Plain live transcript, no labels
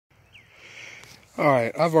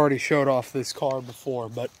Alright, I've already showed off this car before,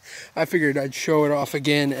 but I figured I'd show it off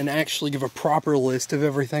again and actually give a proper list of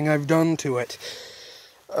everything I've done to it.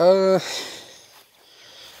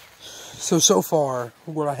 So far,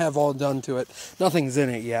 what I have all done to it, nothing's in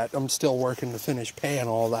it yet. I'm still working to finish paying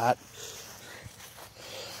all that.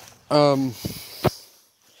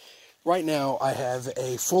 Right now, I have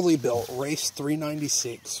a fully built Race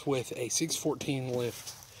 396 with a 614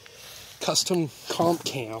 lift, custom comp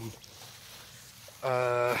cam.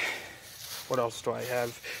 What else do I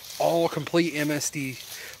have? All complete MSD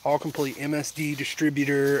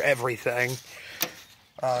distributor, everything.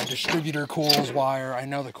 Distributor, coils, wire. I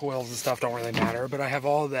know the coils and stuff don't really matter, but I have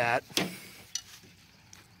all that.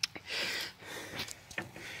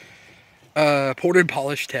 Ported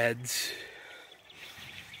polished heads.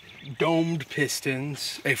 Domed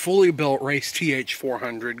pistons. A fully built Race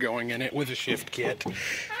TH400 going in it with a shift kit.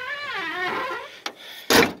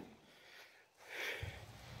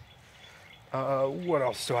 What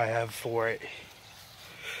else do I have for it?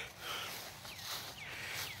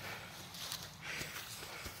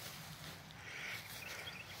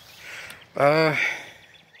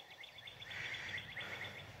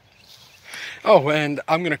 Oh, and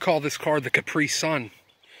I'm going to call this car the Caprisun.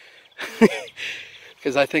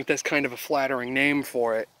 Because I think that's kind of a flattering name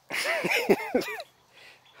for it.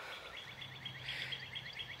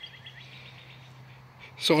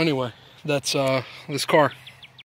 So anyway, that's this car.